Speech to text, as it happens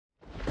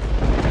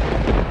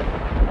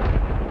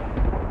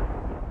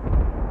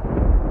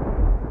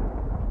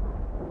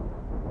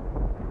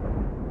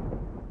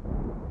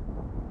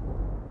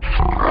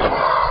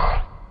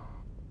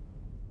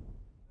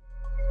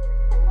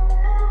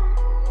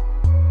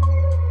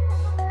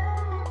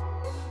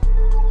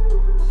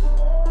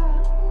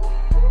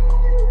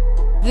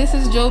This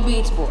is Joe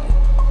Beach Boy,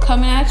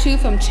 coming at you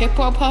from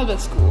Chippewa Public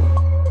School.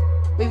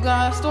 We've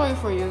got a story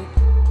for you.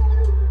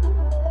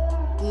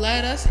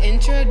 Let us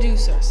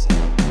introduce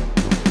ourselves.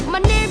 My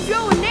name's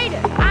Joe and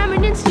Nader. I'm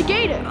an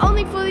instigator.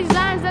 Only for these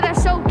lines that are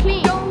so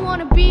clean. Don't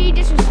wanna be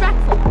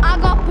disrespectful. I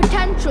got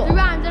potential. The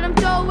rhymes that I'm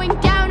throwing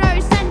down are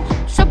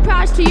essential.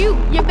 Surprise to you,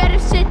 you better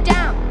sit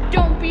down.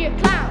 Don't be a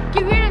clown.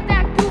 Get rid of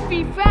that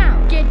goofy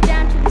frown. Get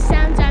down to the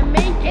sounds I'm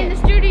making. In the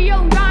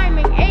studio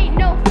rhyming, ain't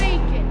no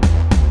faking.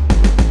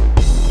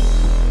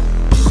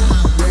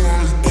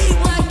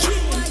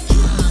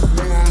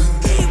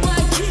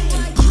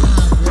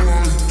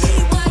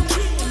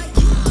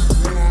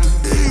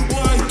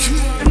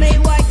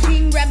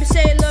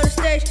 Say hello to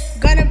stage,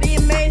 gonna be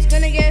amazed,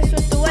 gonna get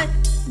swept away.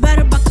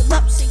 Better buckle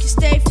up so you can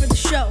stay for the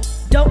show.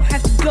 Don't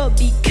have to go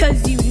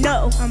because you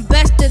know I'm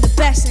best of the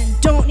best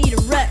and don't need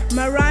a rep.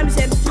 My rhymes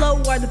and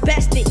flow are the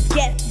best they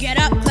get. Get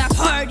up, clap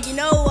hard, you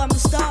know I'm the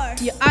star.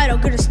 Your idol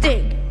gonna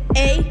sting,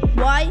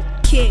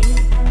 A.Y. King.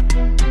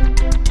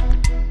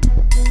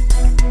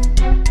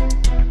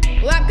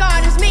 Rap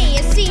God is me,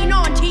 as seen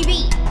on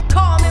TV.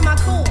 Calm in my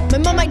cool, my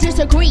mom might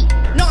disagree.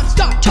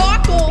 Non-stop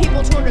tackle,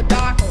 people turn to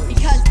darkle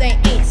because they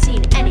ain't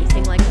seen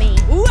anything like me.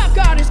 Rap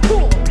God is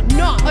cool,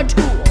 not a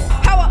tool.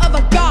 Power of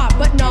a god,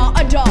 but not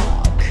a dog.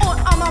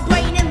 On my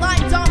brain and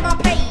lines on my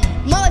page.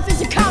 My life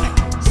is a comic,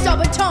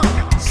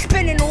 subatomic,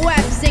 spinning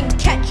webs and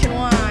catching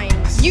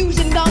lines,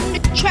 using them to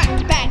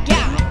track back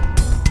out.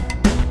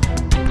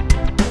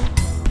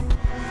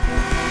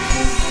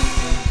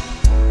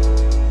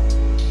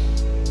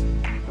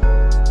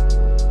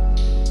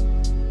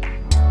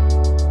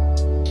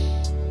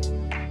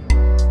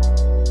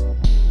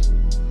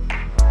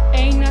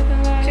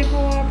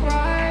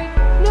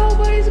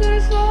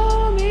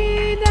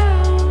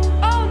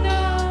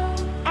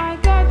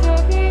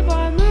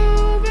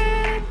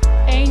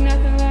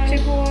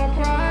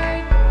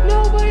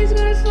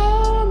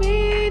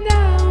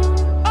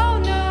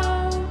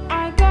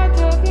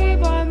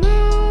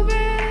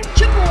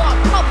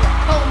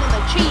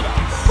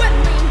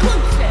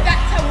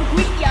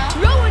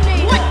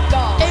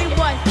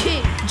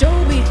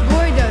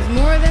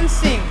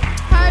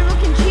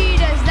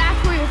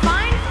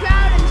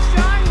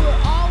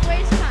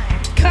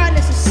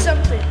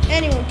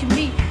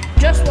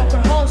 Just walk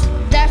our halls,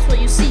 that's what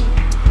you see.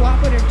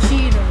 Cooperative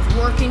cheetahs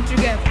working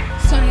together.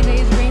 Sunny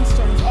days,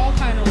 rainstorms, all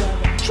kind of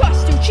weather.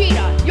 Trust your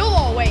cheetah, you'll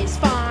always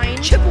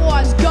find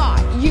Chippewa's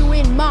got you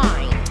in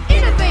mind.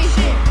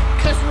 Innovation,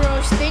 cause we're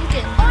always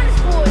thinking.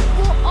 Honest boys,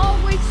 we're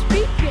always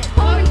speaking.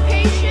 Always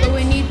patient, but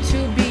we need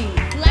to be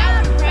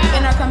loud and proud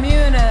in our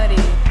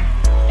community.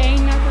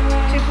 Ain't nothing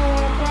like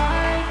Chippewa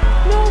pride.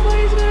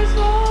 Nobody's gonna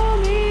slow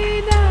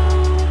me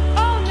down.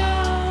 Oh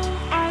no,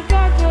 I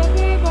got to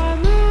keep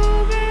on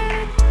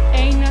moving.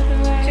 Ain't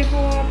nothing like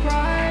Chippewa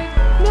pride.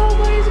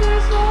 Nobody's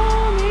gonna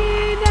slow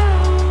me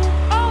down.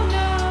 Oh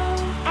no,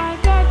 I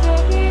got to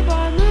keep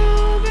on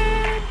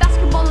moving.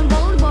 Basketball and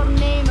volleyball, to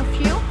name a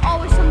few.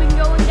 Always something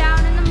going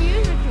down in the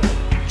music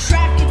room.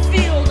 Track and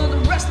field or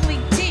the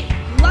wrestling team.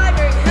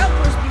 Library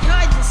helpers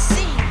behind the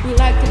scene. We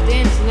like to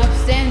dance and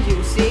upstand,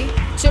 you see.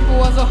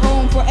 Chippewa's a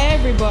home for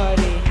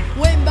everybody.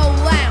 Rainbow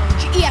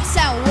Lounge,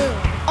 ESL room.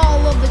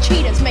 All of the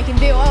cheetahs making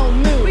their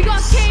own moves. We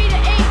got K to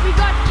 8, we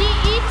got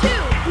DE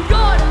 2. We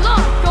got a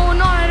lot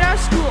going on at our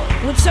school.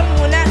 When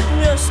someone asks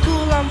me what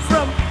school I'm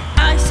from,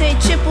 I say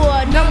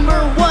Chippewa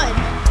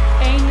 #1.